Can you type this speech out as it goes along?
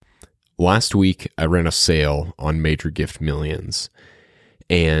Last week, I ran a sale on Major Gift Millions,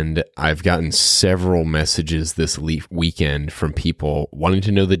 and I've gotten several messages this weekend from people wanting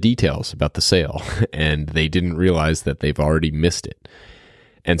to know the details about the sale, and they didn't realize that they've already missed it.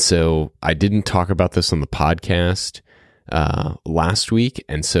 And so I didn't talk about this on the podcast last week,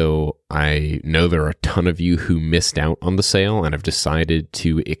 and so I know there are a ton of you who missed out on the sale, and I've decided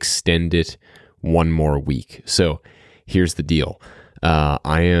to extend it one more week. So here's the deal.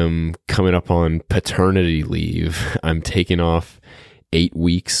 I am coming up on paternity leave. I'm taking off 8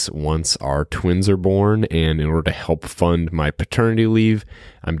 weeks once our twins are born, and in order to help fund my paternity leave,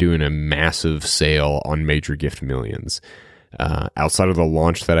 I'm doing a massive sale on Major Gift Millions. Outside of the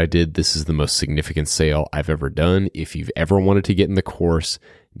launch that I did, this is the most significant sale I've ever done. If you've ever wanted to get in the course,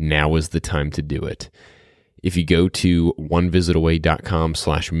 now is the time to do it. If you go to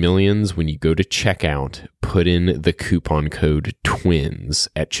onevisitaway.com/millions, when you go to checkout, put in the coupon code TWINS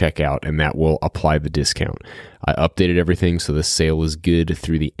at checkout, and that will apply the discount. I updated everything, so the sale is good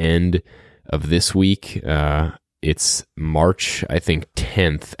through the end of this week. It's March, I think,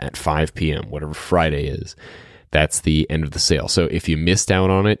 10th at 5 p.m., whatever Friday is. That's the end of the sale. So if you missed out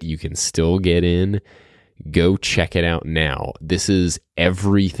on it, you can still get in. Go check it out now. This is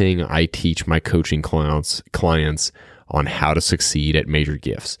everything I teach my coaching clients on how to succeed at major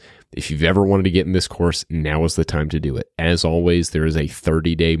gifts. If you've ever wanted to get in this course, now is the time to do it. As always, there is a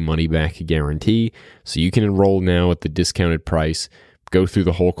 30-day money-back guarantee, so you can enroll now at the discounted price, go through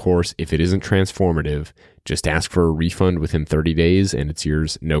the whole course. If it isn't transformative, just ask for a refund within 30 days, and it's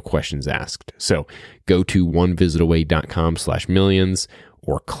yours, no questions asked. So go to onevisitaway.com/millions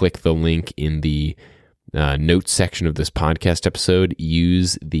or click the link in the notes section of this podcast episode.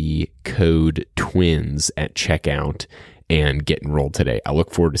 Use the code TWINS at checkout and get enrolled today. I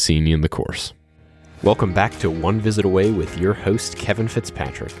look forward to seeing you in the course. Welcome back to One Visit Away with your host, Kevin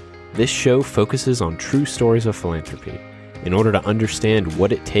Fitzpatrick. This show focuses on true stories of philanthropy in order to understand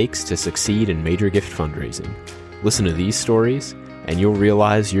what it takes to succeed in major gift fundraising. Listen to these stories, and you'll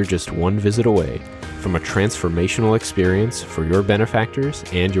realize you're just one visit away from a transformational experience for your benefactors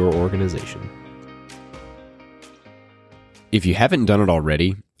and your organization. If you haven't done it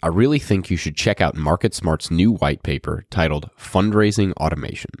already, I really think you should check out MarketSmart's new white paper titled Fundraising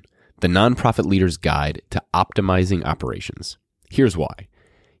Automation, the Nonprofit Leader's Guide to Optimizing Operations. Here's why.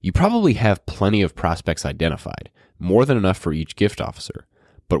 You probably have plenty of prospects identified, more than enough for each gift officer.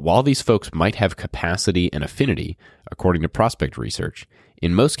 But while these folks might have capacity and affinity, according to prospect research,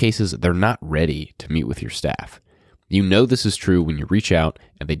 in most cases, they're not ready to meet with your staff. You know this is true when you reach out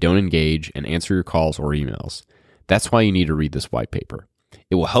and they don't engage and answer your calls or emails. That's why you need to read this white paper.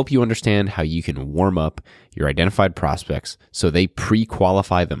 It will help you understand how you can warm up your identified prospects so they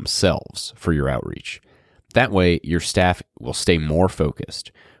pre-qualify themselves for your outreach. That way, your staff will stay more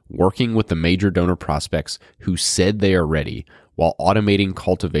focused, working with the major donor prospects who said they are ready while automating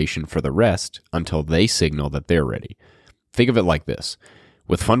cultivation for the rest until they signal that they're ready. Think of it like this.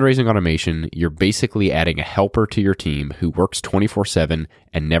 With fundraising automation, you're basically adding a helper to your team who works 24/7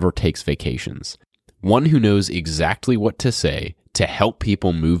 and never takes vacations. One who knows exactly what to say to help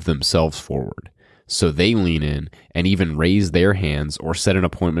people move themselves forward, so they lean in and even raise their hands or set an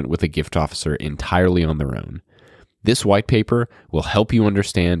appointment with a gift officer entirely on their own. This white paper will help you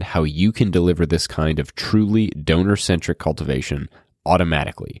understand how you can deliver this kind of truly donor-centric cultivation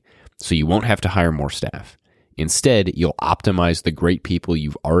automatically, so you won't have to hire more staff. Instead, you'll optimize the great people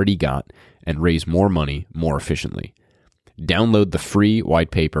you've already got and raise more money more efficiently. Download the free white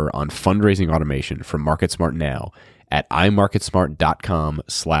paper on fundraising automation from MarketSmart now at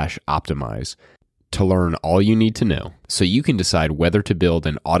imarketsmart.com/optimize to learn all you need to know so you can decide whether to build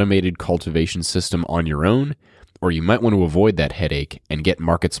an automated cultivation system on your own, or you might want to avoid that headache and get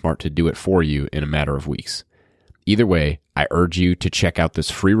MarketSmart to do it for you in a matter of weeks. Either way, I urge you to check out this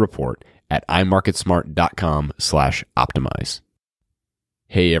free report at imarketsmart.com/optimize.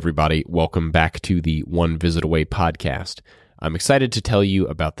 Hey everybody, welcome back to the One Visit Away podcast. I'm excited to tell you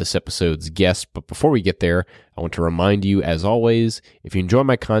about this episode's guest, but before we get there, I want to remind you, as always, if you enjoy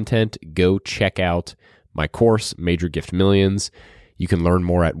my content, go check out my course, Major Gift Millions. You can learn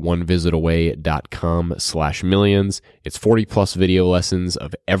more at onevisitaway.com/millions. It's 40 plus video lessons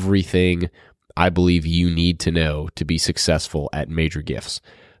of everything I believe you need to know to be successful at major gifts.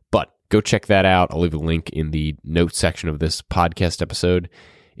 But go check that out. I'll leave a link in the notes section of this podcast episode.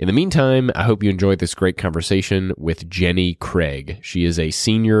 In the meantime, I hope you enjoyed this great conversation with Jenny Craig. She is a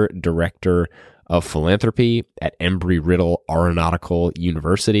Senior Director of Philanthropy at Embry-Riddle Aeronautical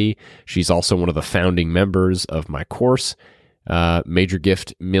University. She's also one of the founding members of my course, Major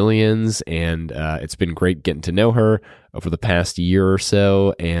Gift Millions, and it's been great getting to know her over the past year or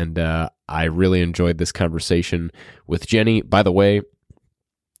so, and I really enjoyed this conversation with Jenny. By the way,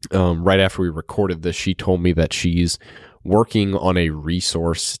 right after we recorded this, she told me that she's working on a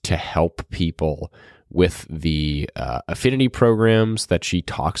resource to help people with the affinity programs that she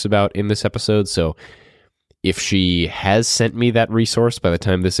talks about in this episode. So if she has sent me that resource by the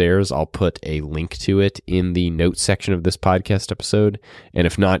time this airs, I'll put a link to it in the notes section of this podcast episode. And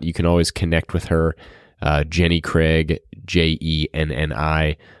if not, you can always connect with her, Jenny Craig, Jenni,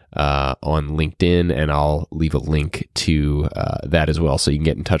 on LinkedIn, and I'll leave a link to that as well, so you can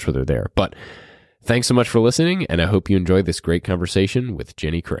get in touch with her there. But thanks so much for listening, and I hope you enjoyed this great conversation with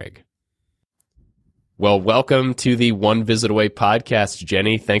Jenny Craig. Well, welcome to the One Visit Away podcast,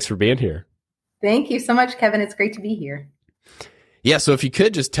 Jenny. Thanks for being here. Thank you so much, Kevin. It's great to be here. Yeah, so if you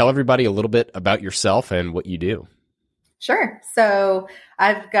could just tell everybody a little bit about yourself and what you do. Sure. So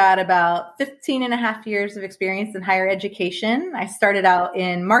I've got about 15 and a half years of experience in higher education. I started out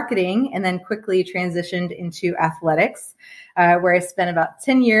in marketing and then quickly transitioned into athletics, where I spent about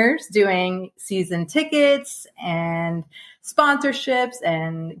 10 years doing season tickets and sponsorships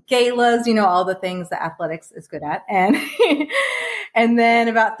and galas, all the things that athletics is good at. And then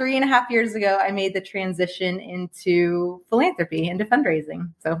about 3.5 years ago, I made the transition into philanthropy, into fundraising.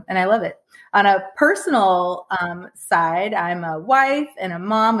 And I love it. On a personal side, I'm a wife and a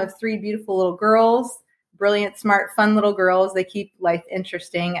mom of 3 beautiful little girls, brilliant, smart, fun little girls. They keep life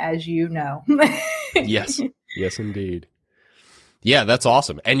interesting, as you know. Yes, indeed. Yeah, that's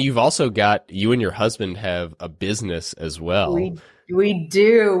awesome. And you've also you and your husband have a business as well. We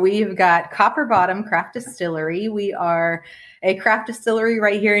do. We've got Copper Bottom Craft Distillery. We are a craft distillery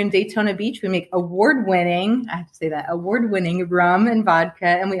right here in Daytona Beach. We make award-winning rum and vodka.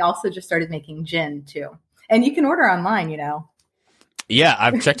 And we also just started making gin too. And you can order online, Yeah,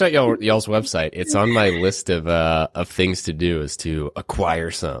 I've checked out y'all's website. It's on my list of things to do, is to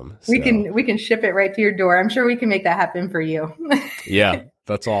acquire some. So. We can ship it right to your door. I'm sure we can make that happen for you. Yeah,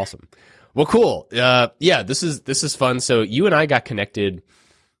 that's awesome. Well, cool. Yeah, this is fun. So you and I got connected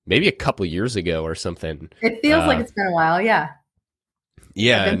maybe a couple years ago or something. It feels like it's been a while. Yeah.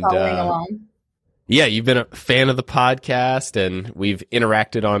 Yeah. I've been following along. Yeah, you've been a fan of the podcast, and we've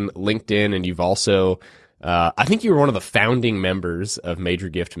interacted on LinkedIn, and you've also, I think you were one of the founding members of Major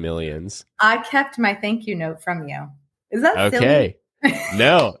Gift Millions. I kept my thank you note from you. Is that okay? Silly?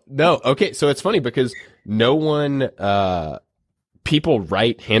 No. Okay, so it's funny because no one, people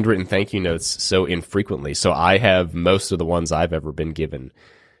write handwritten thank you notes so infrequently. So I have most of the ones I've ever been given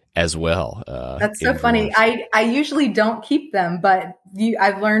as well. That's so funny. I usually don't keep them, but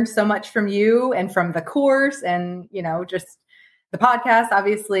I've learned so much from you and from the course, and just the podcast,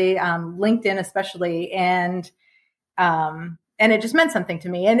 obviously, LinkedIn especially, and it just meant something to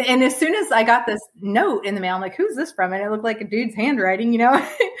me. And as soon as I got this note in the mail, I'm like, "Who's this from?" And it looked like a dude's handwriting, Yeah,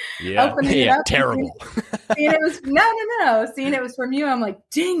 Opening it up, terrible. Seeing it was no. Seeing it was from you, I'm like,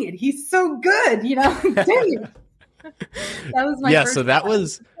 "Dang it, he's so good," Dang it. That was my first so that thought.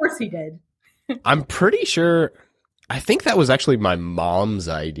 was, of course he did. I'm pretty sure, I think that was actually my mom's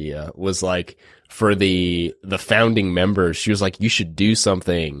idea, was like, for the founding members, she was like, you should do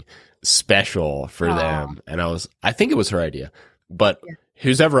something special for them. And I think it was her idea, but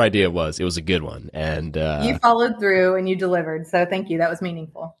whosever idea it was a good one. And you followed through and you delivered. So thank you. That was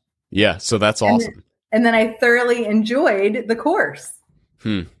meaningful. Yeah. So that's awesome. And then I thoroughly enjoyed the course.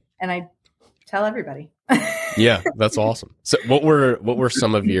 And I tell everybody. Yeah, that's awesome. So what were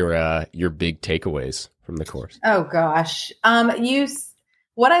some of your big takeaways from the course? Oh gosh.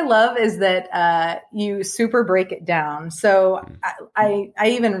 What I love is that you super break it down. So I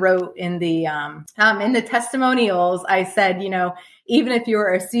even wrote in the testimonials, I said, even if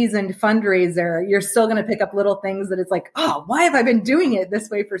you're a seasoned fundraiser, you're still going to pick up little things that it's like, oh, why have I been doing it this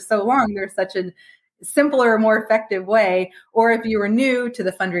way for so long? There's such a simpler, more effective way. Or if you were new to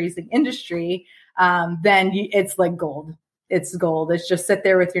the fundraising industry, then it's like gold. It's gold. It's just sit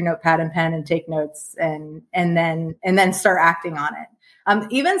there with your notepad and pen and take notes and then start acting on it.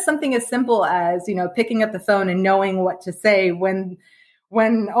 Even something as simple as, picking up the phone and knowing what to say when,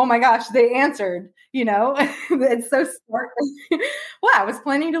 oh my gosh, they answered, it's so smart. Well, I was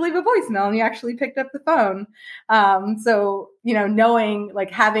planning to leave a voicemail and you actually picked up the phone. So, knowing, like,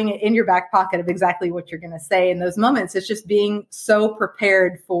 having it in your back pocket of exactly what you're going to say in those moments, it's just being so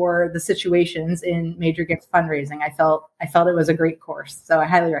prepared for the situations in Major Gift fundraising. I felt it was a great course. So I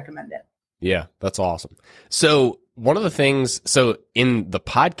highly recommend it. Yeah, that's awesome. So one of the things, in the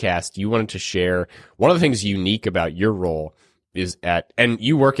podcast, you wanted to share, one of the things unique about your role and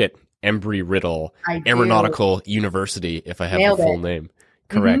you work at Embry-Riddle I do. Aeronautical University, if I have Nailed the full it. name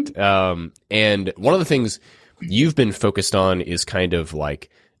correct. And one of the things you've been focused on is kind of like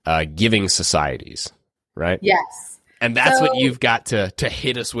giving societies, right? Yes. And that's So- what you've got to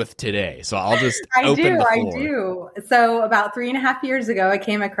hit us with today. So I'll just I open the do. floor. So about 3.5 years ago, I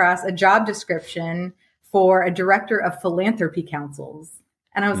came across a job description for a director of philanthropy councils.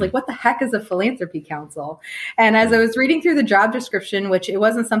 And I was like, what the heck is a philanthropy council? And as I was reading through the job description, which it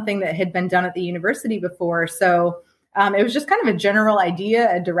wasn't something that had been done at the university before. So it was just kind of a general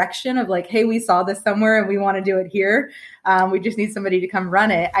idea, a direction of like, hey, we saw this somewhere and we want to do it here. We just need somebody to come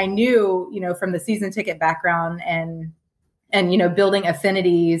run it. I knew, from the season ticket background and building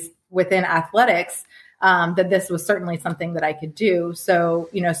affinities within athletics, that this was certainly something that I could do. So,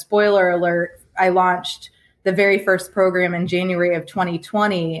 spoiler alert, I launched the very first program in January of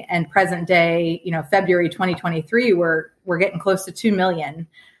 2020, and present day, February 2023, we're getting close to 2 million.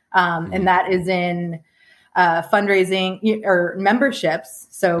 And that is in fundraising or memberships.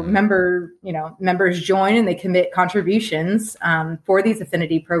 So members join and they commit contributions for these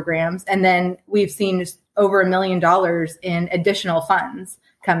affinity programs. And then we've seen over $1 million in additional funds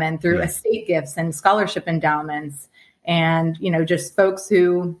come in through estate gifts and scholarship endowments. And, just folks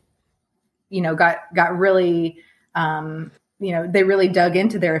who, got really, they really dug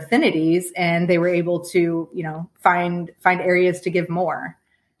into their affinities and they were able to, find areas to give more.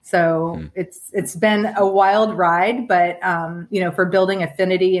 So it's been a wild ride, but, for building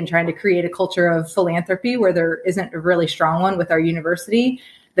affinity and trying to create a culture of philanthropy where there isn't a really strong one with our university,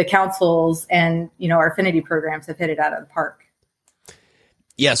 the councils and, our affinity programs have hit it out of the park.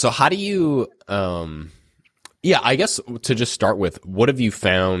 Yeah. So how do you, I guess to just start with, what have you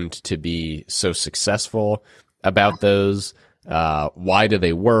found to be so successful about those? Why do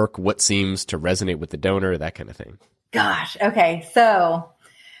they work? What seems to resonate with the donor? That kind of thing. Gosh. Okay. So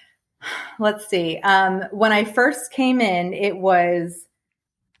let's see. When I first came in, it was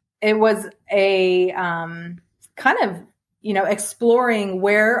a kind of, exploring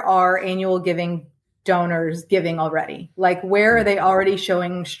where are annual giving donors giving already? Like, where are they already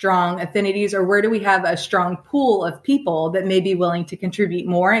showing strong affinities, or where do we have a strong pool of people that may be willing to contribute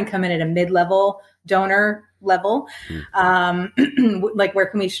more and come in at a mid-level donor level? Like, where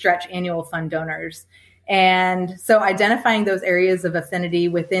can we stretch annual fund donors? And so identifying those areas of affinity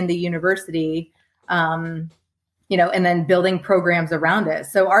within the university, and then building programs around it.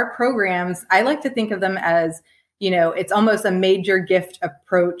 So our programs, I like to think of them as, it's almost a major gift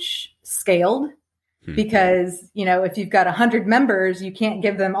approach scaled. Because, if you've got 100 members, you can't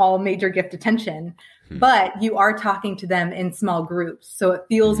give them all major gift attention, but you are talking to them in small groups. So it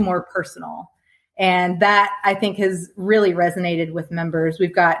feels more personal. And that, I think, has really resonated with members.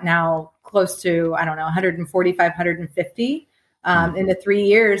 We've got now close to, 145, 150 in the 3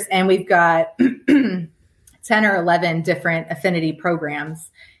 years. And we've got 10 or 11 different affinity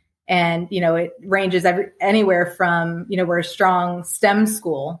programs. And, it ranges anywhere from, we're a strong STEM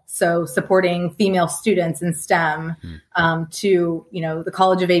school, so supporting female students in STEM, to, the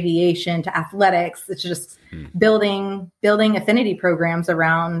College of Aviation, to athletics. It's just building affinity programs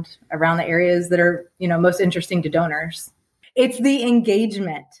around the areas that are, most interesting to donors. It's the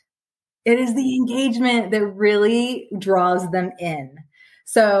engagement. It is the engagement that really draws them in.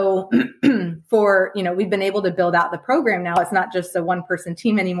 So we've been able to build out the program now. It's not just a one-person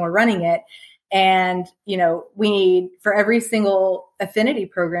team anymore running it. And, we need, for every single affinity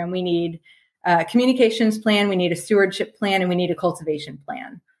program, we need a communications plan, we need a stewardship plan, and we need a cultivation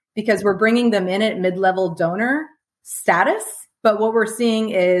plan, because we're bringing them in at mid-level donor status. But what we're seeing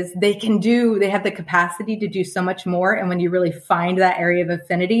is they have the capacity to do so much more. And when you really find that area of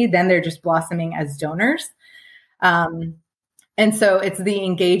affinity, then they're just blossoming as donors. And so it's the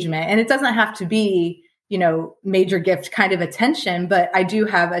engagement, and it doesn't have to be, major gift kind of attention, but I do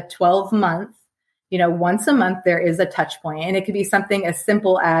have a 12-month, once a month, there is a touch point, and it could be something as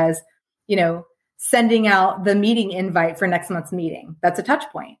simple as, sending out the meeting invite for next month's meeting. That's a touch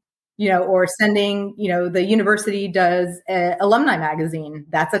point, or sending, the university does an alumni magazine.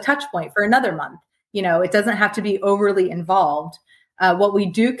 That's a touch point for another month. It doesn't have to be overly involved. What we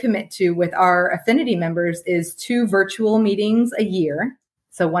do commit to with our affinity members is 2 virtual meetings a year.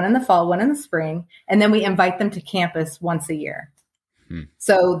 So one in the fall, one in the spring, and then we invite them to campus once a year.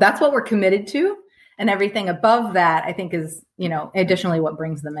 So that's what we're committed to. And everything above that, I think, is, additionally what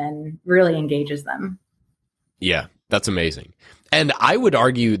brings them in, really engages them. Yeah, that's amazing. And I would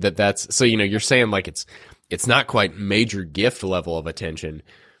argue that that's, so, you're saying like it's not quite major gift level of attention.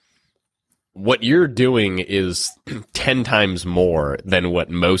 What you're doing is 10 times more than what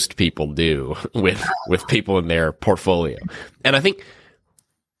most people do with people in their portfolio. And I think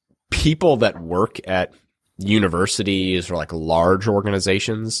people that work at universities or like large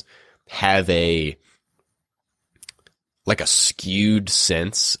organizations have a skewed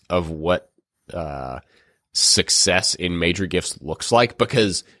sense of what success in major gifts looks like,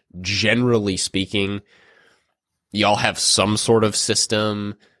 because generally speaking, y'all have some sort of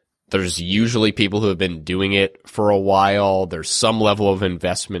system. There's usually people who have been doing it for a while. There's some level of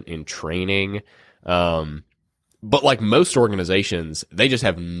investment in training. But like most organizations, they just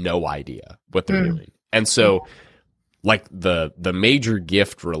have no idea what they're doing. And so like the major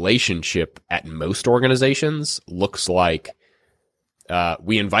gift relationship at most organizations looks like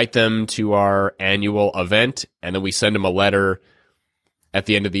we invite them to our annual event, and then we send them a letter at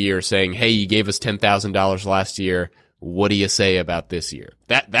the end of the year saying, hey, you gave us $10,000 last year. What do you say about this year?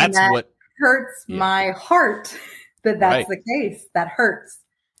 That's what hurts my heart that's right. The case. That hurts.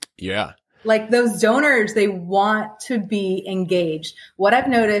 Yeah. Like those donors, they want to be engaged. What I've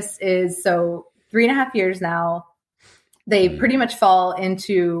noticed is, so 3.5 years now, they pretty much fall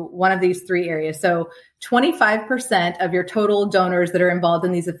into one of these three areas. So 25% of your total donors that are involved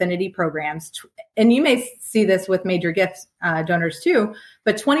in these affinity programs, and you may see this with major gift donors too,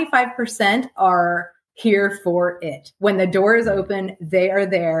 but 25% are here for it. When the door is open, they are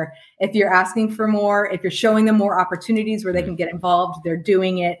there. If you're asking for more, if you're showing them more opportunities where they can get involved, they're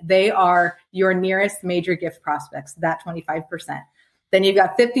doing it. They are your nearest major gift prospects, that 25%. Then you've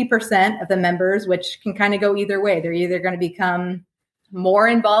got 50% of the members, which can kind of go either way. They're either going to become more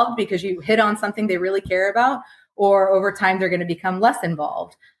involved because you hit on something they really care about, or over time they're going to become less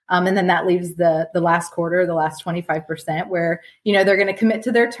involved. And then that leaves the last quarter, the last 25%, where, they're going to commit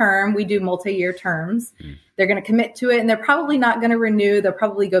to their term. We do multi-year terms. They're going to commit to it, and they're probably not going to renew. They'll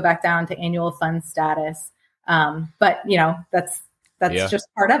probably go back down to annual fund status. But that's just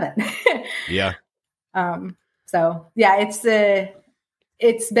part of it. Yeah. So yeah,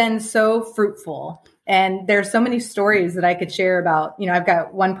 it's been so fruitful, and there's so many stories that I could share about. I've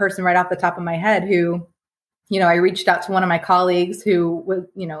got one person right off the top of my head who, I reached out to one of my colleagues who was,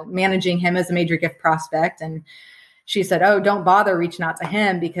 managing him as a major gift prospect. And she said, oh, don't bother reaching out to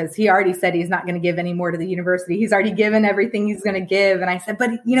him because he already said he's not going to give any more to the university. He's already given everything he's going to give. And I said, but,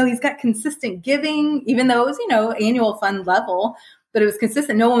 he's got consistent giving, even though it was, annual fund level, but it was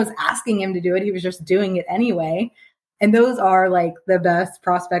consistent. No one was asking him to do it. He was just doing it anyway. And those are like the best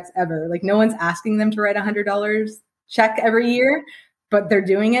prospects ever. Like no one's asking them to write $100 check every year, but they're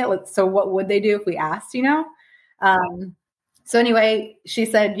doing it. So what would they do if we asked, So anyway, she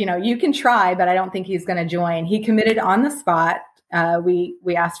said, you can try, but I don't think he's going to join. He committed on the spot.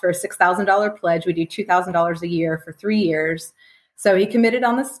 We asked for a $6,000 pledge. We do $2,000 a year for 3 years. So he committed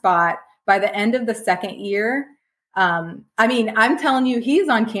on the spot. By the end of the second year, I'm telling you, he's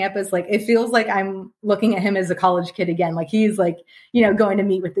on campus. Like, it feels like I'm looking at him as a college kid again. Like he's like, going to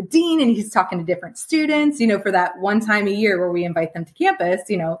meet with the dean and he's talking to different students, for that one time a year where we invite them to campus, as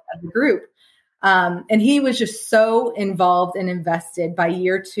a group. And he was just so involved and invested. By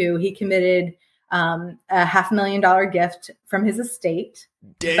year 2, he committed a $500,000 gift from his estate.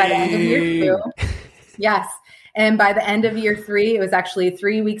 Dang. By the end of year 2. Yes. And by the end of year 3, it was actually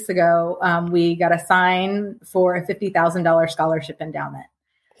 3 weeks ago, we got a sign for a $50,000 scholarship endowment.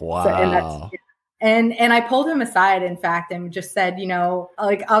 Wow. So, and I pulled him aside, in fact, and just said,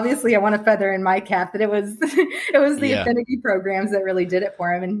 obviously I want a feather in my cap that it was the affinity programs that really did it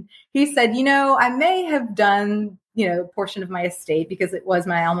for him. And he said, I may have done, a portion of my estate because it was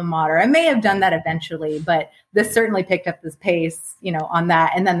my alma mater. I may have done that eventually, but this certainly picked up this pace, on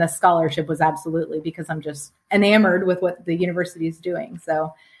that. And then the scholarship was absolutely because I'm just enamored with what the university is doing.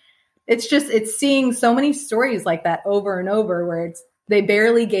 So it's seeing so many stories like that over and over where they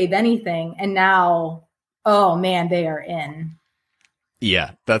barely gave anything. And now, oh man, they are in.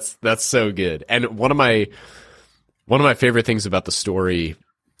 Yeah, that's so good. And one of my favorite things about the story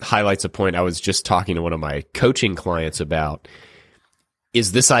highlights a point I was just talking to one of my coaching clients about,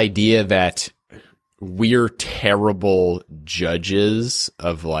 is this idea that we're terrible judges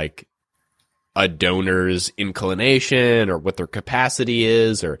of like a donor's inclination or what their capacity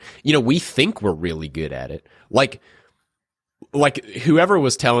is, or, we think we're really good at it. Like whoever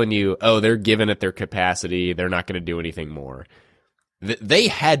was telling you, oh, they're giving at their capacity, they're not going to do anything more. They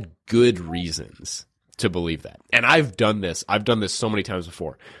had good reasons to believe that. And I've done this so many times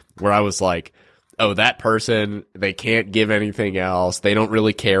before where I was like, oh, that person, they can't give anything else. They don't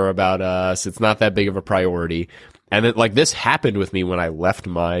really care about us. It's not that big of a priority. And then like this happened with me when I left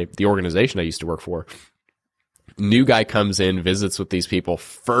the organization I used to work for. New guy comes in, visits with these people,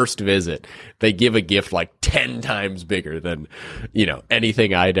 first visit, they give a gift like 10 times bigger than,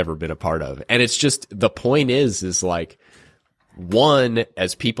 anything I'd ever been a part of. And it's just, the point is like, one,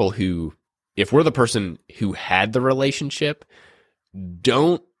 as people who, if we're the person who had the relationship,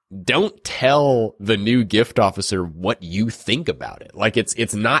 don't tell the new gift officer what you think about it. Like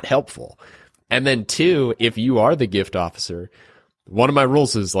it's not helpful. And then two, if you are the gift officer, one of my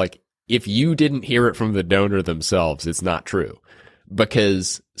rules is like, if you didn't hear it from the donor themselves, it's not true.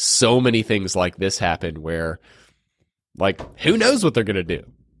 Because so many things like this happen where, like, who knows what they're going to do?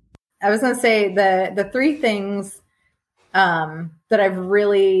 I was going to say the three things that I've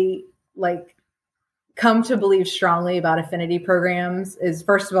really like come to believe strongly about affinity programs is,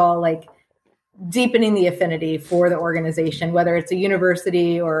 first of all, like deepening the affinity for the organization, whether it's a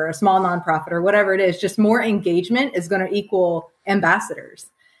university or a small nonprofit or whatever it is. Just more engagement is going to equal ambassadors.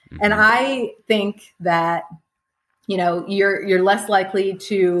 Mm-hmm. And I think that, you know, you're less likely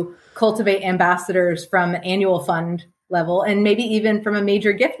to cultivate ambassadors from an annual fund level and maybe even from a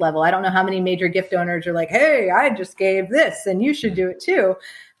major gift level. I don't know how many major gift donors are like, hey, I just gave this and you should do it too.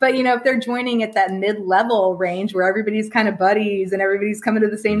 But, you know, if they're joining at that mid-level range where everybody's kind of buddies and everybody's coming to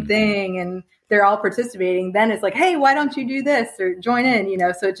the same thing and they're all participating, then it's like, hey, why don't you do this or join in? You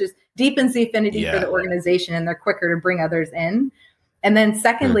know, so it just deepens the affinity for the organization and they're quicker to bring others in. And then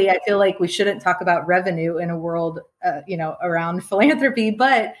secondly, I feel like we shouldn't talk about revenue in a world, you know, around philanthropy.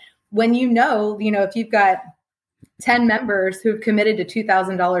 But when you know, if you've got 10 members who've committed to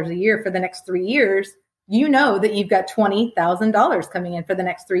 $2,000 a year for the next 3 years, you know that you've got $20,000 coming in for the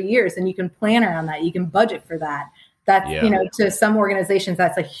next 3 years, and you can plan around that. You can budget for that. That's, you know, to some organizations,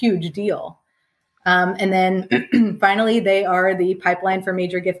 that's a huge deal. And then finally, they are the pipeline for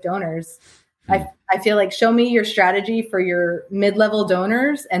major gift donors. I feel like show me your strategy for your mid-level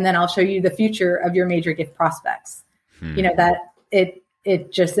donors, and then I'll show you the future of your major gift prospects. You know, that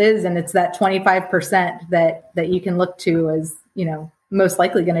it just is. And it's that 25% that you can look to as, you know, most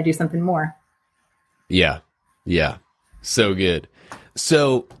likely going to do something more. Yeah. Yeah. So good.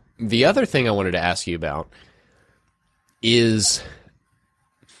 So the other thing I wanted to ask you about is,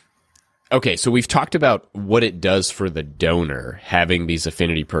 okay, so we've talked about what it does for the donor having these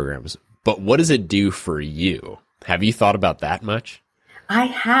affinity programs, but what does it do for you? Have you thought about that much? I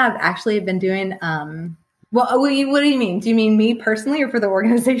have actually been doing, well, what do you mean? Do you mean me personally or for the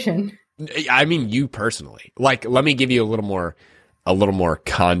organization? I mean you personally. Like, let me give you a little more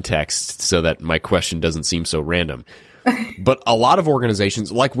context so that my question doesn't seem so random. But a lot of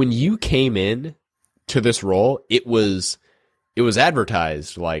organizations, like when you came in to this role, it was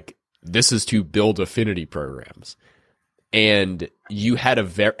advertised like this is to build affinity programs. And you had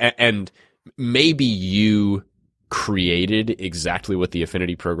and maybe you created exactly what the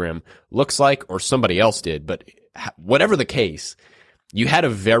affinity program looks like, or somebody else did, but whatever the case, you had a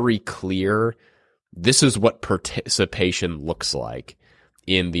very clear, this is what participation looks like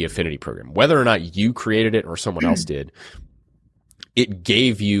in the affinity program. Whether or not you created it or someone else did, it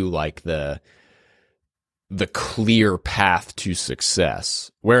gave you like the clear path to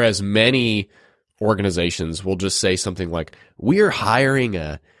success. Whereas many organizations will just say something like, we're hiring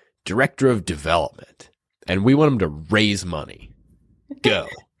a director of development and we want them to raise money. Go.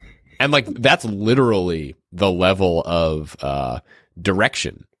 And like, that's literally the level of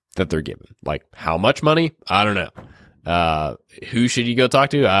direction that they're given. Like, how much money? I don't know. Who should you go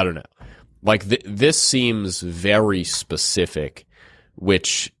talk to? I don't know. Like, this seems very specific,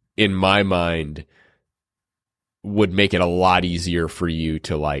 which in my mind would make it a lot easier for you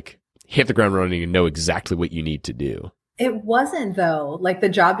to like hit the ground running and know exactly what you need to do. It wasn't though. Like the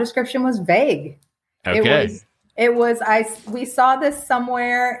job description was vague. Okay. We saw this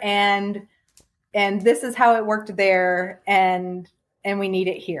somewhere and this is how it worked there and we need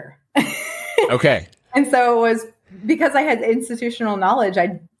it here. Okay. And so it was because I had institutional knowledge.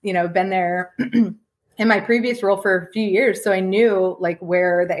 I'd, been there in my previous role for a few years. So I knew like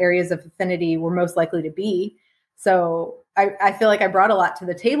where the areas of affinity were most likely to be. So I feel like I brought a lot to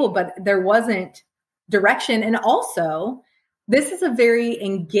the table, but there wasn't direction. And also this is a very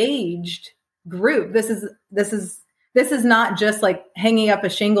engaged group. This is not just like hanging up a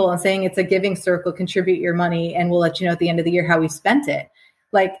shingle and saying it's a giving circle, contribute your money, and we'll let you know at the end of the year how we spent it.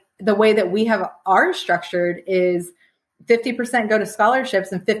 Like the way that we have ours structured is 50% go to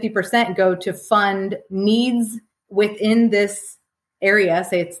scholarships and 50% go to fund needs within this area.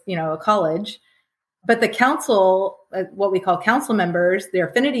 Say it's, a college, but the council, what we call council members, their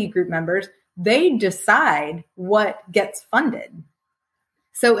affinity group members, they decide what gets funded.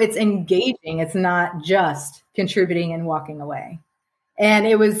 So it's engaging. It's not just contributing and walking away. And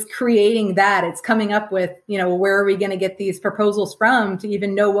it was creating that. It's coming up with, where are we going to get these proposals from to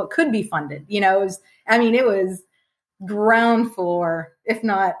even know what could be funded? It was ground floor, if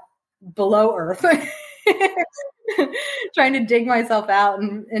not below earth. trying to dig myself out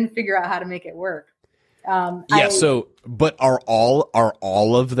and figure out how to make it work. But are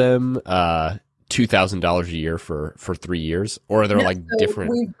all of them $2,000 a year for 3 years, or are there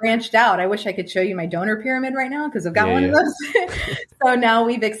different? We've branched out. I wish I could show you my donor pyramid right now because I've got one of those. So now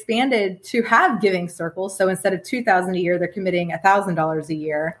we've expanded to have giving circles. So instead of $2,000 a year, they're committing $1,000 a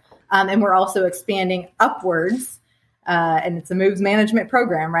year, and we're also expanding upwards. And it's a moves management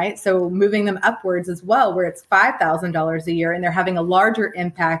program, right? So moving them upwards as well, where it's $5,000 a year, and they're having a larger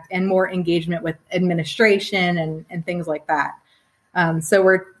impact and more engagement with administration and things like that.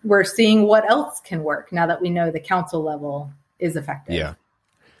 So we're seeing what else can work now that we know the council level is effective. Yeah,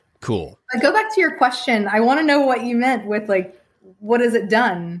 cool. But go back to your question. I want to know what you meant with what has it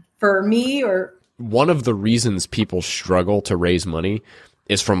done for me? Or one of the reasons people struggle to raise money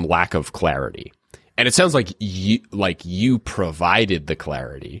is from lack of clarity. And it sounds like you provided the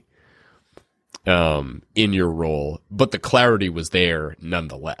clarity in your role, but the clarity was there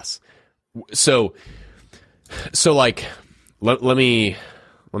nonetheless. So let me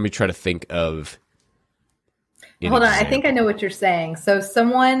try to think of. Hold on, I think I know what you're saying. So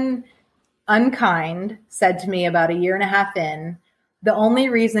someone unkind said to me about a year and a half in, the only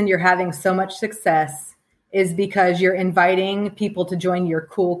reason you're having so much success is because you're inviting people to join your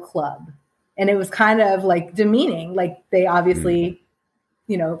cool club. And it was kind of demeaning, they obviously,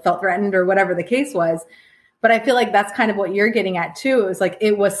 felt threatened or whatever the case was. But I feel like that's kind of what you're getting at too. It was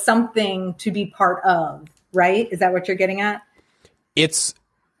it was something to be part of, right? Is that what you're getting at? It's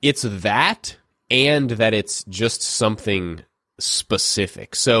that, and that it's just something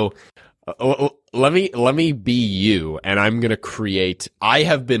specific. So let me be you, and I'm going to create. I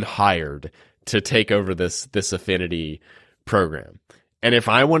have been hired to take over this affinity program. And if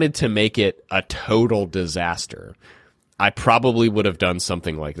I wanted to make it a total disaster, I probably would have done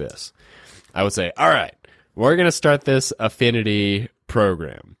something like this. I would say, all right, we're going to start this affinity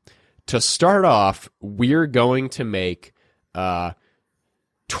program. To start off, we're going to make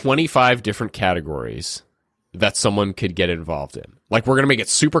 25 different categories that someone could get involved in. We're going to make it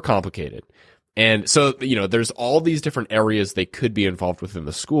super complicated. And so, there's all these different areas they could be involved with in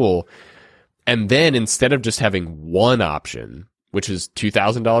the school. And then instead of just having one option, which is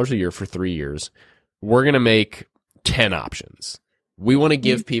 $2,000 a year for 3 years, we're going to make 10 options. We want to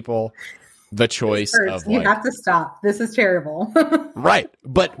give people the choice of you have to stop. This is terrible. Right.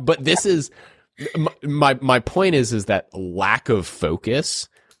 But this is my point is that lack of focus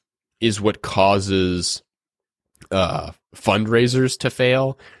is what causes fundraisers to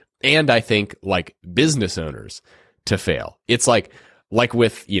fail. And I think business owners to fail. It's like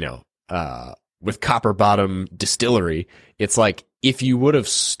with Copper Bottom Distillery, it's if you would have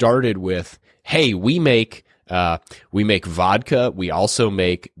started with, hey, we make vodka, we also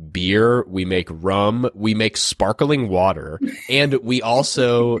make beer, we make rum, we make sparkling water, and we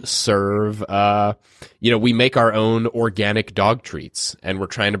also serve, we make our own organic dog treats, and we're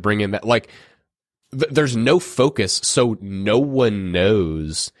trying to bring in that, there's no focus, so no one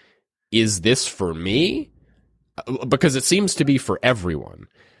knows, is this for me? Because it seems to be for everyone.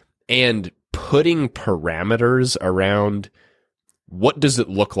 And putting parameters around what does it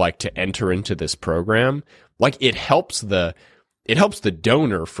look like to enter into this program, it helps the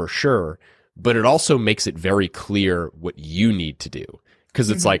donor for sure, but it also makes it very clear what you need to do. Because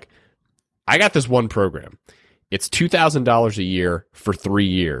it's I got this one program. It's $2,000 a year for 3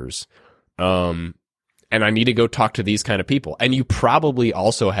 years. And I need to go talk to these kind of people. And you probably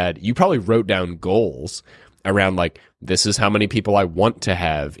wrote down goals around this is how many people I want to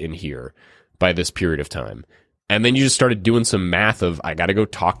have in here by this period of time. And then you just started doing some math of, I got to go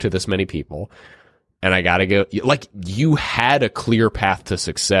talk to this many people, and I got to go, you had a clear path to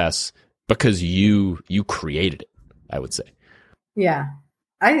success because you created it, I would say. Yeah.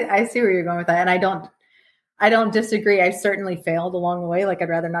 I see where you're going with that. And I don't disagree. I certainly failed along the way. I'd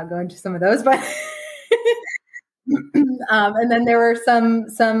rather not go into some of those, but and then there were some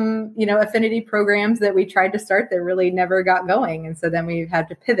affinity programs that we tried to start that really never got going. And so then we had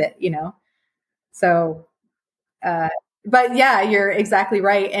to pivot, So, but yeah, you're exactly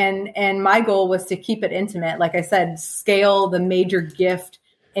right. And my goal was to keep it intimate. Like I said, scale the major gift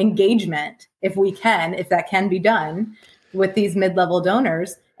engagement if that can be done with these mid-level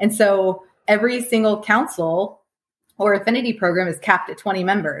donors. And so every single council or affinity program is capped at 20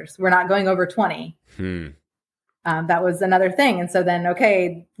 members. We're not going over 20. That was another thing. And so then,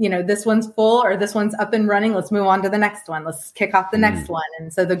 okay, this one's full or this one's up and running. Let's move on to the next one. Let's kick off the next one.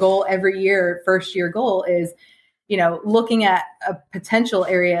 And so the goal every year, first year goal is, looking at a potential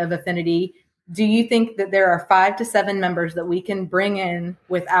area of affinity. Do you think that there are 5 to 7 members that we can bring in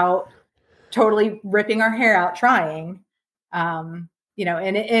without totally ripping our hair out trying? You know,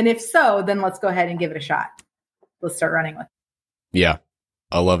 and if so, then let's go ahead and give it a shot. Let's start running with it. Yeah,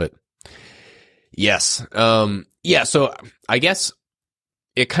 I love it. Yes. Yeah. So I guess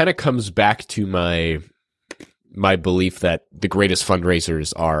it kind of comes back to my belief that the greatest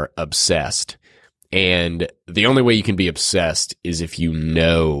fundraisers are obsessed. And the only way you can be obsessed is if you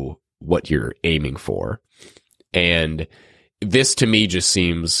know what you're aiming for. And this to me just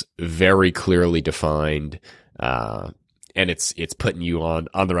seems very clearly defined. And it's putting you on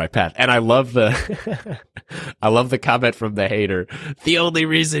the right path. And I love the comment from the hater. The only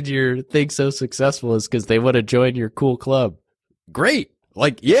reason your thing's so successful is because they want to join your cool club. Great.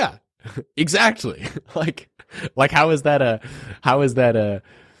 Like, yeah, exactly. Like how is that an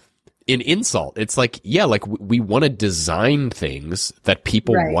insult? It's like, yeah, like we want to design things that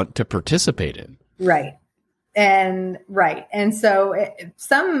people want to participate in. Right. And so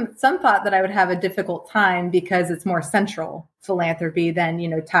some thought that I would have a difficult time because it's more central philanthropy than, you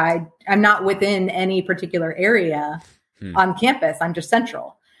know, tied. I'm not within any particular area on campus. I'm just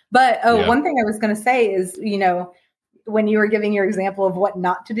central. But one thing I was going to say is, you know, when you were giving your example of what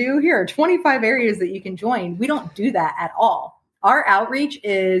not to do, here are 25 areas that you can join. We don't do that at all. Our outreach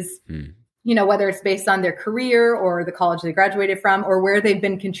is, you know, whether it's based on their career or the college they graduated from or where they've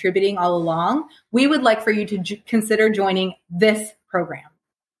been contributing all along, we would like for you to consider joining this program.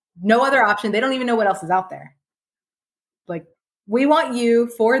 No other option. They don't even know what else is out there. Like, we want you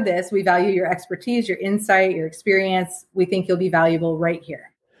for this. We value your expertise, your insight, your experience. We think you'll be valuable right here.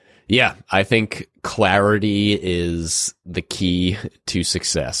 Yeah, I think clarity is the key to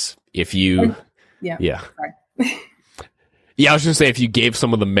success. If you, Yeah, I was going to say, if you gave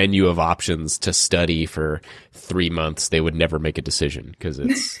someone the menu of options to study for 3 months, they would never make a decision because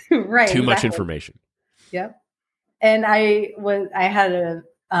it's too much information. Yep. And I had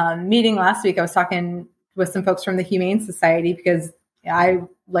a meeting last week. I was talking with some folks from the Humane Society because I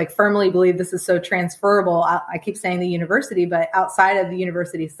firmly believe this is so transferable. I keep saying the university, but outside of the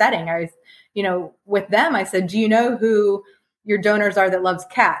university setting, with them, I said, do you know who your donors are that loves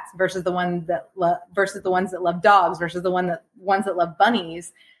cats versus the ones that love dogs versus the ones that love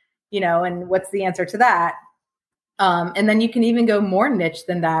bunnies, you know, and what's the answer to that? And then you can even go more niche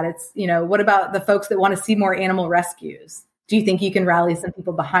than that. It's, you know, what about the folks that want to see more animal rescues? Do you think you can rally some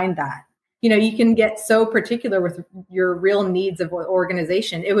people behind that? You know, you can get so particular with your real needs of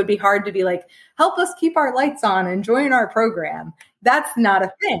organization. It would be hard to be like, help us keep our lights on and join our program. That's not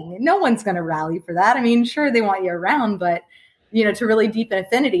a thing. No one's going to rally for that. I mean, sure, they want you around, but, you know, to really deepen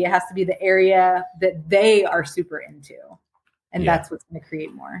affinity, it has to be the area that they are super into. And that's what's going to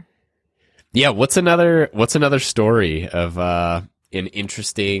create more. Yeah. What's another story of an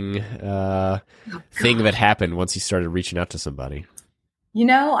interesting thing that happened once you started reaching out to somebody? You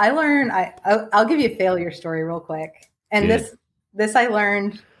know, I learned, I'll give you a failure story real quick. And this I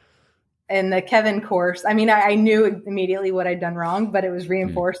learned in the Kevin course. I mean, I knew immediately what I'd done wrong, but it was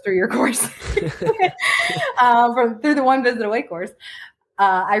reinforced through your course, through the One Visit Away course.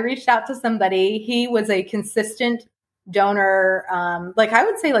 I reached out to somebody. He was a consistent donor, I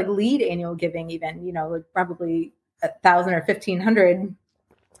would say lead annual giving even, you know, probably 1,000 or 1,500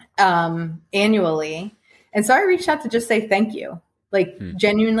 annually. And so I reached out to just say thank you.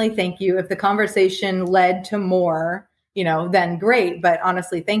 Genuinely thank you. If the conversation led to more, you know, then great. But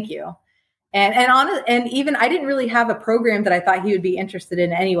honestly, thank you. And even I didn't really have a program that I thought he would be interested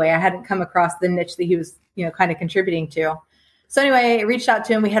in anyway. I hadn't come across the niche that he was, you know, kind of contributing to. So anyway, I reached out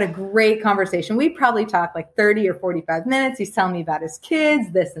to him. We had a great conversation. We probably talked 30 or 45 minutes. He's telling me about his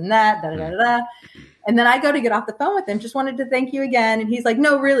kids, this and that, da, da, da, da. And then I go to get off the phone with him. Just wanted to thank you again. And he's like,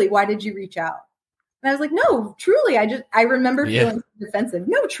 no, really, why did you reach out? And I was like, no, truly, I remember feeling defensive.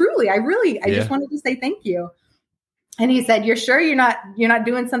 No, truly, I just wanted to say thank you. And he said, you're sure you're not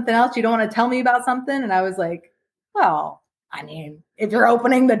doing something else? You don't want to tell me about something? And I was like, well, I mean, if you're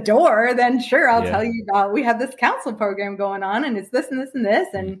opening the door, then sure, I'll tell you about, we have this council program going on and it's this and this and this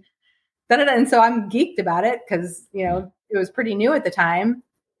and da-da-da. And so I'm geeked about it because, you know, it was pretty new at the time.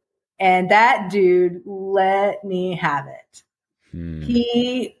 And that dude let me have it.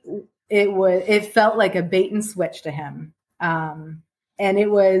 It felt like a bait and switch to him. And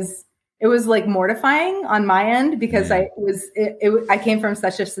it was mortifying on my end because I came from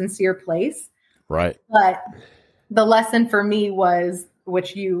such a sincere place. Right. But the lesson for me was,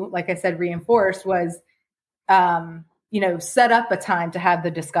 which you, like I said, reinforced was, set up a time to have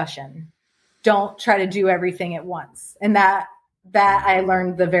the discussion. Don't try to do everything at once. And that I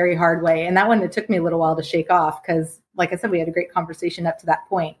learned the very hard way. And that one, it took me a little while to shake off because, like I said, we had a great conversation up to that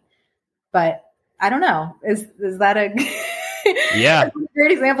point. But I don't know. Is that Yeah. That's a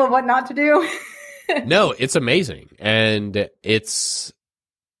great example of what not to do. No, it's amazing. And I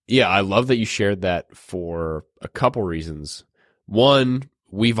love that you shared that for a couple reasons. One,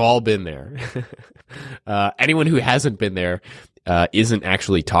 we've all been there. Anyone who hasn't been there isn't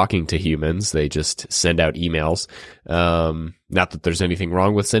actually talking to humans. They just send out emails. Not that there's anything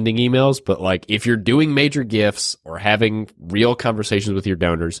wrong with sending emails, but like if you're doing major gifts or having real conversations with your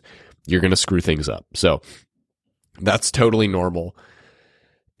donors, you're going to screw things up. So that's totally normal.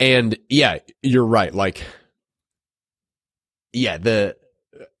 And yeah, you're right. Like, yeah, the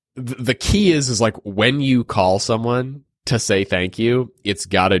key is like when you call someone to say thank you, it's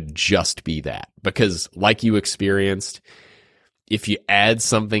got to just be that, because like you experienced, if you add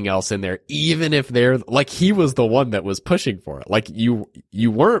something else in there, even if they're like, he was the one that was pushing for it, like you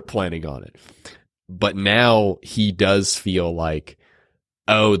weren't planning on it, but now he does feel like,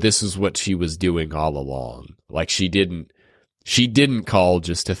 oh, this is what she was doing all along. Like she didn't call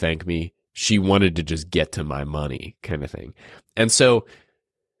just to thank me. She wanted to just get to my money kind of thing. And so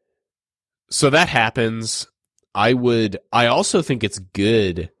that happens. I also think it's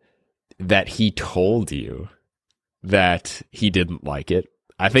good that he told you that he didn't like it.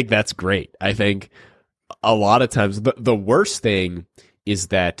 I think that's great. I think a lot of times the worst thing is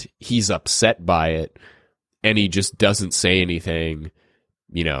that he's upset by it and he just doesn't say anything.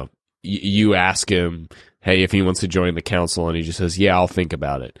 You know, you ask him, hey, if he wants to join the council, and he just says, yeah, I'll think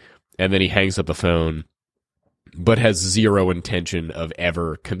about it. And then he hangs up the phone, but has zero intention of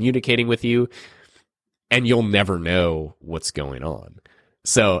ever communicating with you. And you'll never know what's going on.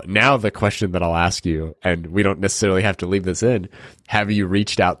 So now the question that I'll ask you, and we don't necessarily have to leave this in, have you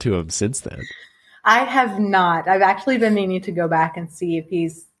reached out to him since then? I have not. I've actually been meaning to go back and see if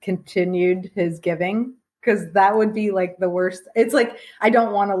he's continued his giving, because that would be like the worst. It's like, I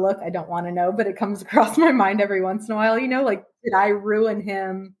don't want to look, I don't want to know, but it comes across my mind every once in a while, like, did I ruin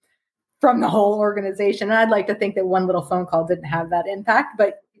him from the whole organization? And I'd like to think that one little phone call didn't have that impact,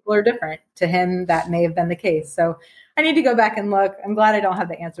 but people are different. To him, that may have been the case. So I need to go back and look. I'm glad I don't have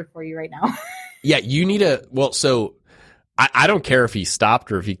the answer for you right now. Yeah, you need so I don't care if he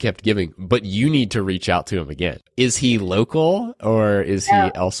stopped or if he kept giving, but you need to reach out to him again. Is he local or is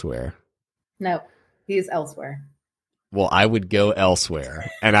he elsewhere? No, he is elsewhere. Well, I would go elsewhere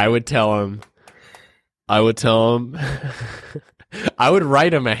and I would tell him, I would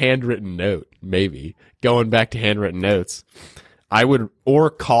write him a handwritten note, maybe going back to handwritten notes. Or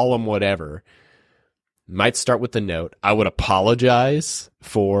call him, whatever. Might start with the note. I would apologize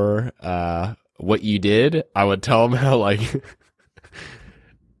for what you did. I would tell him how, like,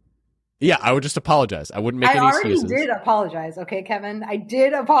 yeah, I would just apologize. I wouldn't make any excuses. I already did apologize. Okay, Kevin, I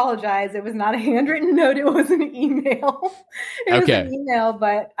did apologize. It was not a handwritten note. It was an email. It was an email,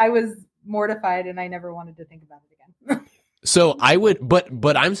 but I was mortified and I never wanted to think about it again. So I would,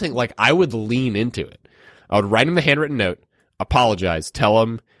 but I'm saying, like, I would lean into it. I would write him the handwritten note, apologize, tell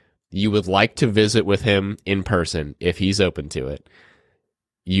him you would like to visit with him in person if he's open to it.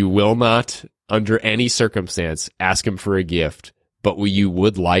 You will not, under any circumstance, ask him for a gift, but you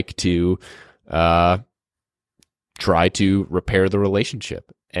would like to try to repair the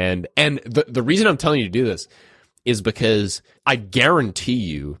relationship. And the reason I'm telling you to do this is because I guarantee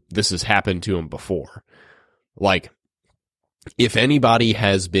you this has happened to him before. Like, if anybody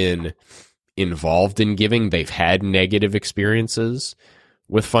has been involved in giving, they've had negative experiences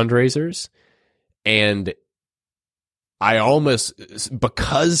with fundraisers. And I almost,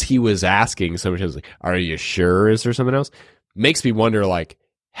 because he was asking so much, I was like, are you sure? Is there something else? Makes me wonder, like,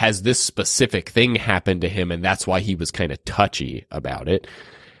 has this specific thing happened to him and that's why he was kind of touchy about it?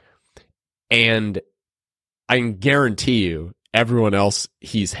 And I can guarantee you everyone else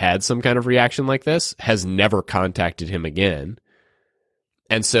he's had some kind of reaction like this has never contacted him again.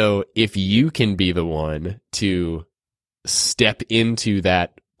 And so if you can be the one to step into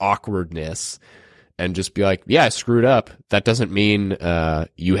that awkwardness and just be like, yeah, I screwed up, that doesn't mean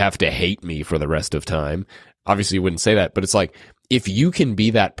you have to hate me for the rest of time. Obviously, you wouldn't say that, but it's like, if you can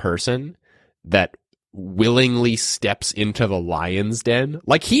be that person that willingly steps into the lion's den,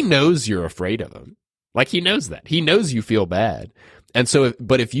 like, he knows you're afraid of him. Like, he knows that. He knows you feel bad. And so,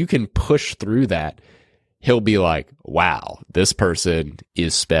 but if you can push through that, he'll be like, wow, this person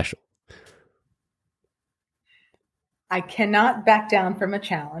is special. I cannot back down from a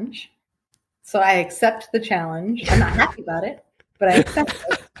challenge. So I accept the challenge. I'm not happy about it, but I accept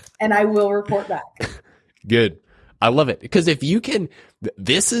it and I will report back. Good. I love it. Because if you can,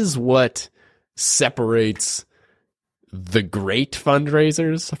 this is what separates the great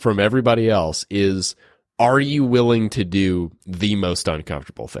fundraisers from everybody else is, are you willing to do the most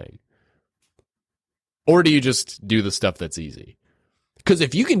uncomfortable thing? Or do you just do the stuff that's easy? Because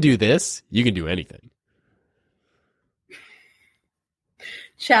if you can do this, you can do anything.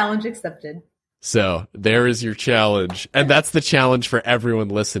 Challenge accepted. So there is your challenge. And that's the challenge for everyone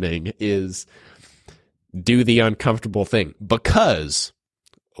listening is do the uncomfortable thing. Because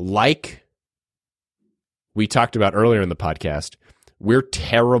like we talked about earlier in the podcast, we're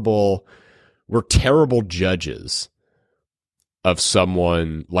terrible judges of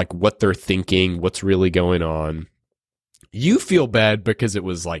someone, like what they're thinking, what's really going on. You feel bad because it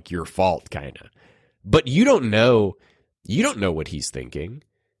was like your fault, kind of. But you don't know what he's thinking.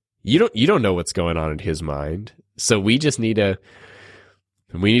 You don't know what's going on in his mind. So we just need to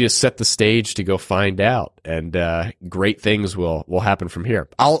set the stage to go find out, and great things will happen from here.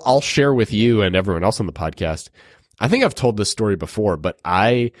 I'll share with you and everyone else on the podcast. I think I've told this story before, but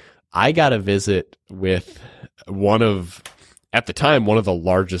I got a visit with at the time, one of the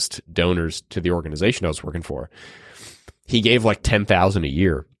largest donors to the organization I was working for. He gave like $10,000 a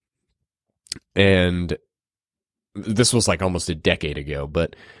year. And this was like almost a decade ago,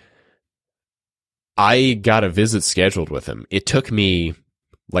 but I got a visit scheduled with him. It took me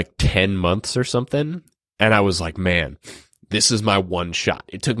like 10 months or something. And I was like, man, this is my one shot.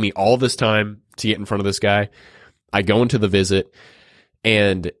 It took me all this time to get in front of this guy. I go into the visit,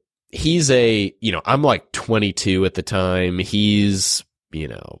 and he's I'm like 22 at the time. He's,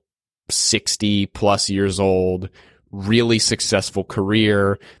 60 plus years old, really successful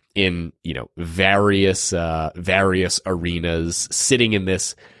career in, various arenas, sitting in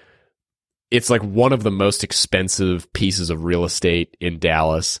this. It's like one of the most expensive pieces of real estate in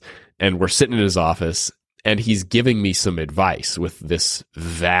Dallas. And we're sitting in his office, and he's giving me some advice with this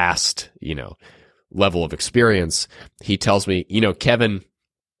vast, level of experience. He tells me, Kevin,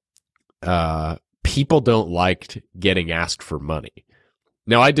 people don't like getting asked for money.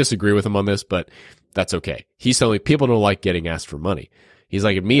 Now, I disagree with him on this, but that's okay. He's telling me people don't like getting asked for money. He's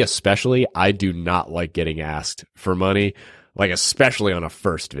like, me especially, I do not like getting asked for money, like especially on a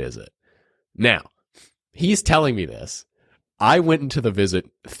first visit. Now, he's telling me this. I went into the visit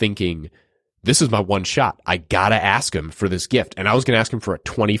thinking, this is my one shot. I gotta ask him for this gift. And I was gonna ask him for a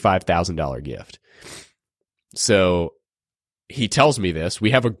 $25,000 gift. So he tells me this.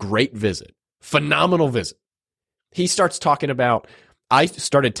 We have a great visit. Phenomenal visit. He starts talking about, I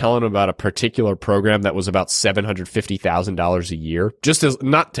started telling him about a particular program that was about $750,000 a year, just as,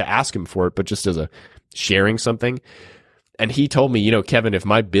 not to ask him for it, but just as a sharing something. And he told me, Kevin, if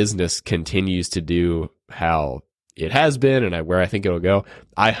my business continues to do how it has been and where I think it'll go,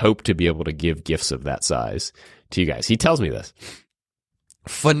 I hope to be able to give gifts of that size to you guys. He tells me this.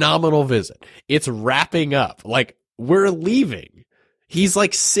 Phenomenal visit. It's wrapping up. Like, we're leaving. He's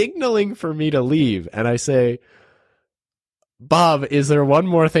like signaling for me to leave. And I say, Bob, is there one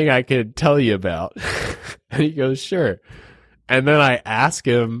more thing I could tell you about? And he goes, sure. And then I ask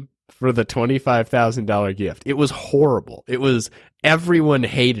him for the $25,000 gift. It was horrible. Everyone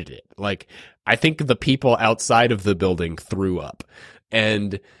hated it. Like, I think the people outside of the building threw up.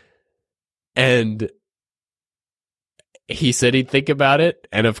 And he said he'd think about it.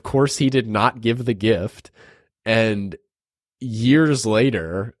 And of course he did not give the gift. And years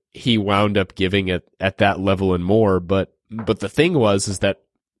later, he wound up giving it at that level and more. But the thing is that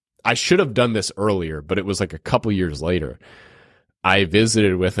I should have done this earlier, but it was like a couple years later. I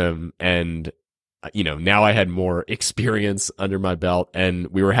visited with him, and, now I had more experience under my belt, and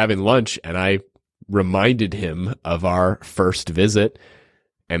we were having lunch, and I reminded him of our first visit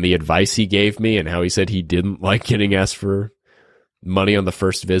and the advice he gave me and how he said he didn't like getting asked for money on the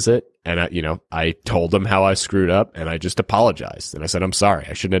first visit. And I told him how I screwed up, and I just apologized. And I said, I'm sorry,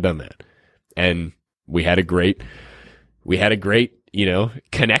 I shouldn't have done that. And we had a great,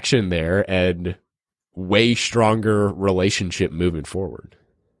 connection there, and way stronger relationship moving forward.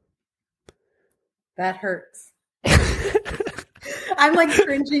 That hurts. I'm like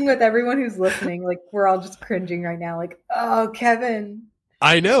cringing with everyone who's listening. Like, we're all just cringing right now. Like, oh, Kevin.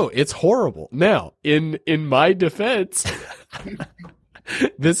 I know, it's horrible. Now, in my defense,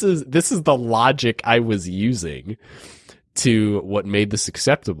 this is the logic I was using to what made this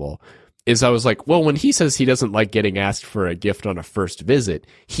acceptable. Is I was like, well, when he says he doesn't like getting asked for a gift on a first visit,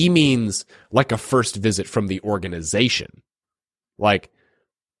 he means like a first visit from the organization. Like,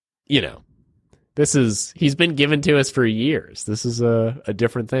 he's been given to us for years. This is a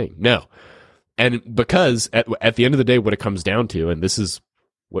different thing. No. And because at the end of the day, what it comes down to, and this is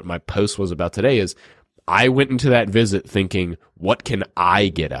what my post was about today, is I went into that visit thinking, what can I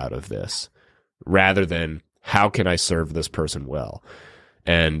get out of this? Rather than how can I serve this person well?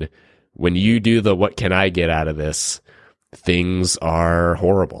 And when you do the what can I get out of this, things are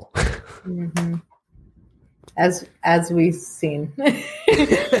horrible. Mm-hmm. As we've seen.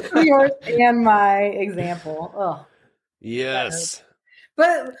 Yours and my example. Oh. Yes.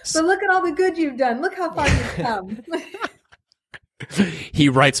 But look at all the good you've done. Look how far you've come. He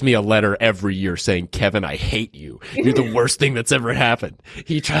writes me a letter every year saying, Kevin, I hate you. You're the worst thing that's ever happened.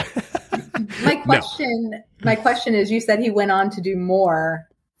 My question is, you said he went on to do more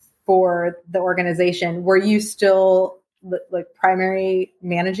for the organization. Were you still like primary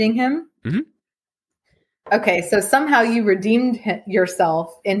managing him? Mm-hmm. Okay. So somehow you redeemed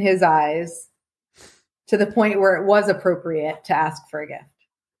yourself in his eyes to the point where it was appropriate to ask for a gift.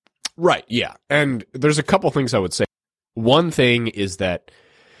 Right. Yeah. And there's a couple things I would say. One thing is that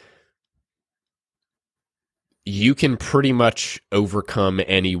you can pretty much overcome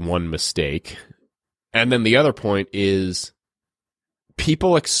any one mistake. And then the other point is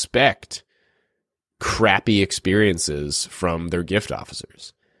people expect crappy experiences from their gift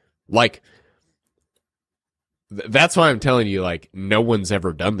officers. Like, that's why I'm telling you, like, no one's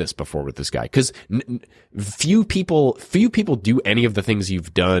ever done this before with this guy. Because few people do any of the things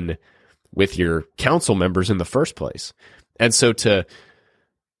you've done with your council members in the first place. And so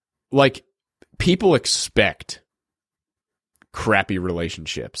people expect crappy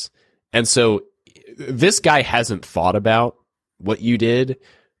relationships. And so this guy hasn't thought about what you did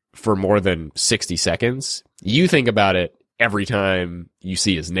for more than 60 seconds. You think about it every time you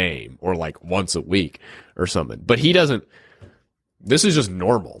see his name, or like once a week or something. But he doesn't. This is just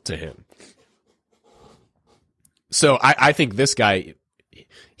normal to him. So I think this guy,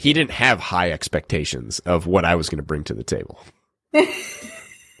 he didn't have high expectations of what I was going to bring to the table.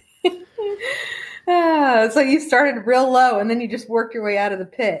 So you started real low and then you just worked your way out of the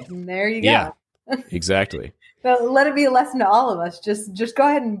pit, and there you go. Yeah, exactly. So let it be a lesson to all of us. Just go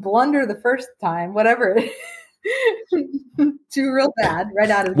ahead and blunder the first time, whatever. Too real bad, right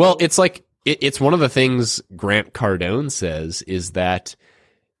out of the Well, gate. it's like, it's one of the things Grant Cardone says is that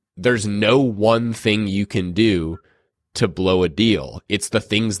there's no one thing you can do to blow a deal. It's the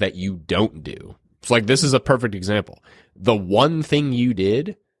things that you don't do. It's like, this is a perfect example. The one thing you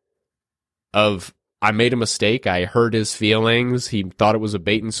did of, I made a mistake, I hurt his feelings, he thought it was a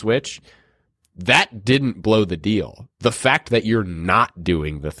bait and switch, that didn't blow the deal. The fact that you're not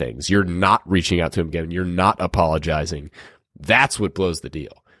doing the things, you're not reaching out to him again, you're not apologizing, that's what blows the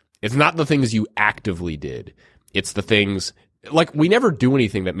deal. It's not the things you actively did. It's the things, like, we never do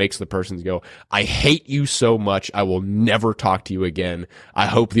anything that makes the person go, I hate you so much, I will never talk to you again. I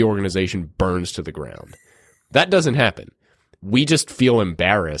hope the organization burns to the ground. That doesn't happen. We just feel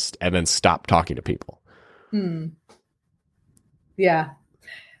embarrassed and then stop talking to people. Yeah.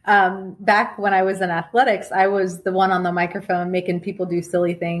 Back when I was in athletics, I was the one on the microphone making people do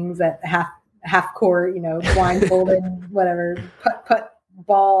silly things at half court, blindfolded, whatever, put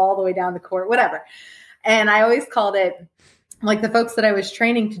ball all the way down the court, whatever. And I always called it, like, the folks that I was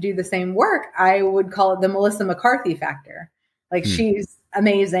training to do the same work, I would call it the Melissa McCarthy factor. Like, she's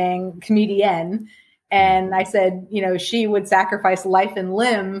amazing comedian. And I said, she would sacrifice life and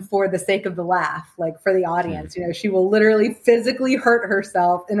limb for the sake of the laugh, like for the audience. She will literally physically hurt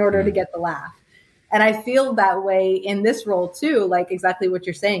herself in order to get the laugh. And I feel that way in this role too, like exactly what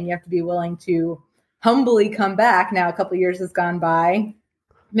you're saying. You have to be willing to humbly come back. Now, a couple of years has gone by.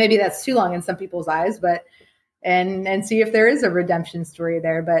 Maybe that's too long in some people's eyes, but and see if there is a redemption story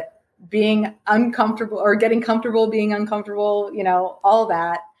there. But being uncomfortable or getting comfortable, being uncomfortable, all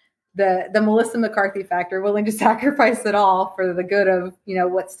that. The Melissa McCarthy factor, willing to sacrifice it all for the good of,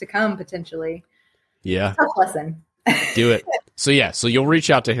 what's to come potentially. Yeah. Tough lesson. Do it. So you'll reach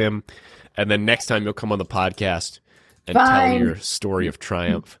out to him, and then next time you'll come on the podcast and tell your story of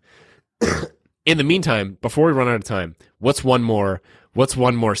triumph. In the meantime, before we run out of time, what's one more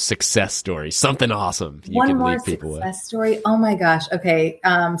success story? Something awesome you can leave people with. One more success story? Oh my gosh. Okay.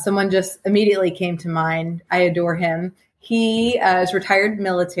 Someone just immediately came to mind. I adore him. He is retired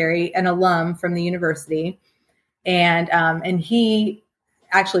military, an alum from the university, and he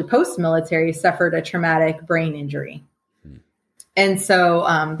actually post-military suffered a traumatic brain injury. And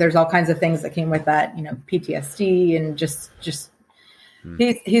so there's all kinds of things that came with that, PTSD and just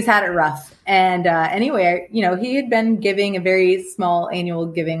he's had it rough. And anyway, he had been giving a very small annual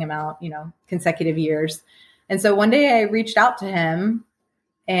giving amount, consecutive years. And so one day I reached out to him,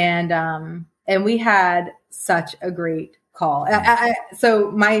 and we had such a great call. So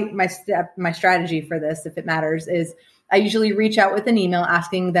my strategy for this, if it matters, is I usually reach out with an email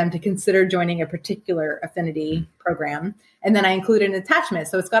asking them to consider joining a particular affinity program. And then I include an attachment.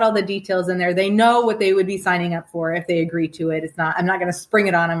 So it's got all the details in there. They know what they would be signing up for if they agree to it. I'm not going to spring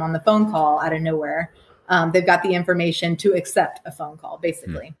it on them on the phone call out of nowhere. They've got the information to accept a phone call,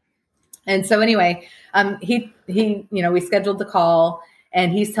 basically. And so anyway, he, we scheduled the call,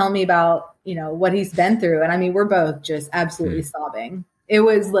 and he's telling me about, what he's been through. And I mean, we're both just absolutely sobbing. It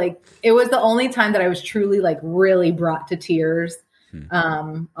was the only time that I was truly like really brought to tears,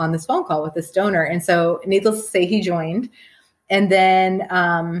 on this phone call with this donor. And so needless to say, he joined. And then,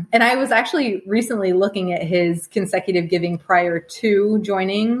 and I was actually recently looking at his consecutive giving prior to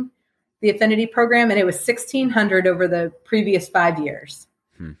joining the Affinity program, and it was $1,600 over the previous 5 years.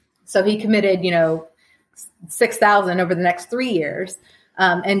 So he committed, $6,000 over the next 3 years.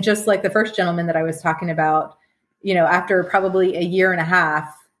 And just like the first gentleman that I was talking about, after probably a year and a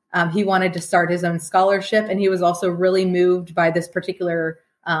half, he wanted to start his own scholarship. And he was also really moved by this particular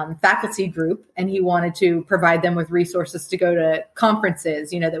faculty group. And he wanted to provide them with resources to go to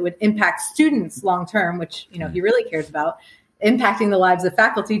conferences, that would impact students long term, which, he really cares about, impacting the lives of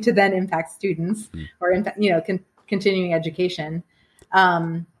faculty to then impact students or, continuing education.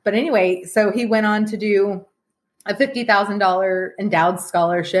 But anyway, so he went on to do a $50,000 endowed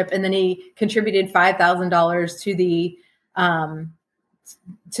scholarship, and then he contributed $5,000 to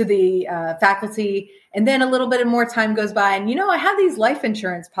the faculty. And then a little bit more time goes by, and I have these life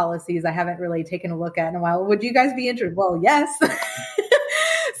insurance policies I haven't really taken a look at in a while. Would you guys be interested? Well, yes.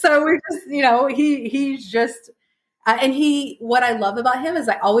 So we're just, he's just. And what I love about him is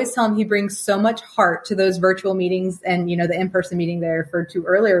I always tell him he brings so much heart to those virtual meetings and, the in-person meeting that I referred to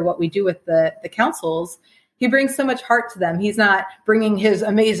earlier, what we do with the councils. He brings so much heart to them. He's not bringing his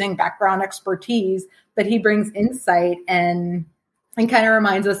amazing background expertise, but he brings insight and kind of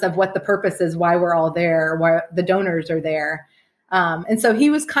reminds us of what the purpose is, why we're all there, why the donors are there. And so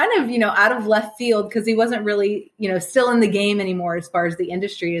he was kind of, out of left field because he wasn't really, still in the game anymore as far as the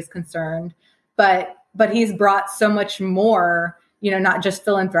industry is concerned. But he's brought so much more, not just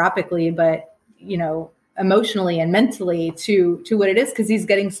philanthropically, but, emotionally and mentally to what it is, because he's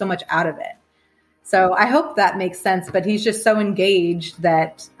getting so much out of it. So I hope that makes sense. But he's just so engaged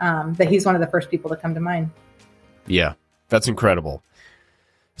that he's one of the first people to come to mind. Yeah, that's incredible.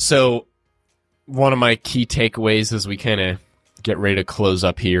 So one of my key takeaways as we kind of get ready to close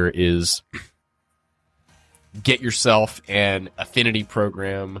up here is get yourself an affinity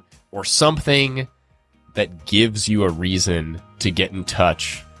program or something that gives you a reason to get in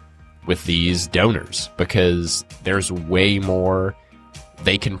touch with these donors, because there's way more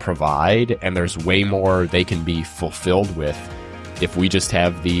they can provide and there's way more they can be fulfilled with if we just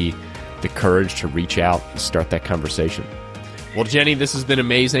have the courage to reach out and start that conversation. Well, Jenny, this has been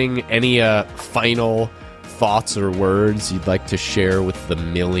amazing. Any final thoughts or words you'd like to share with the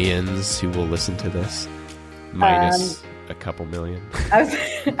millions who will listen to this? Minus a couple million.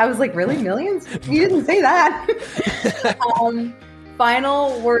 I was like, really? Millions? You didn't say that.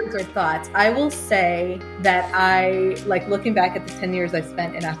 Final words or thoughts. I will say that I, looking back at the 10 years I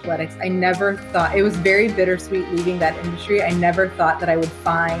spent in athletics, I never thought, it was very bittersweet leaving that industry. I never thought that I would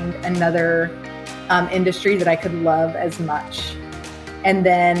find another industry that I could love as much. And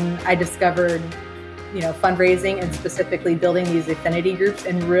then I discovered, fundraising and specifically building these affinity groups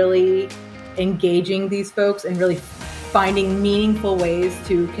and really engaging these folks and really finding meaningful ways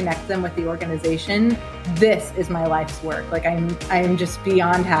to connect them with the organization. This is my life's work. I am just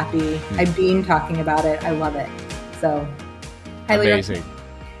beyond happy. I've been talking about it. I love it. So highly amazing.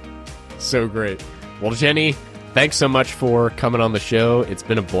 So great. Well, Jenny, thanks so much for coming on the show. It's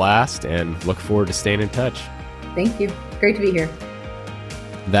been a blast and look forward to staying in touch. Thank you. Great to be here.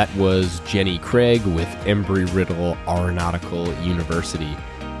 That was Jenny Craig with Embry-Riddle Aeronautical University.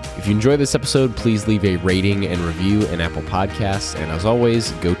 If you enjoyed this episode, please leave a rating and review in Apple Podcasts. And as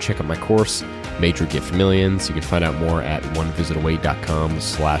always, go check out my course, Major Gift Millions. You can find out more at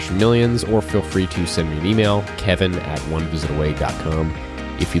onevisitaway.com/millions, or feel free to send me an email, kevin@onevisitaway.com,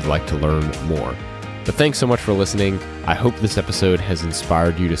 if you'd like to learn more. But thanks so much for listening. I hope this episode has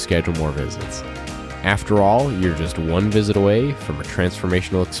inspired you to schedule more visits. After all, you're just one visit away from a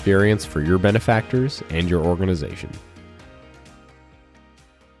transformational experience for your benefactors and your organization.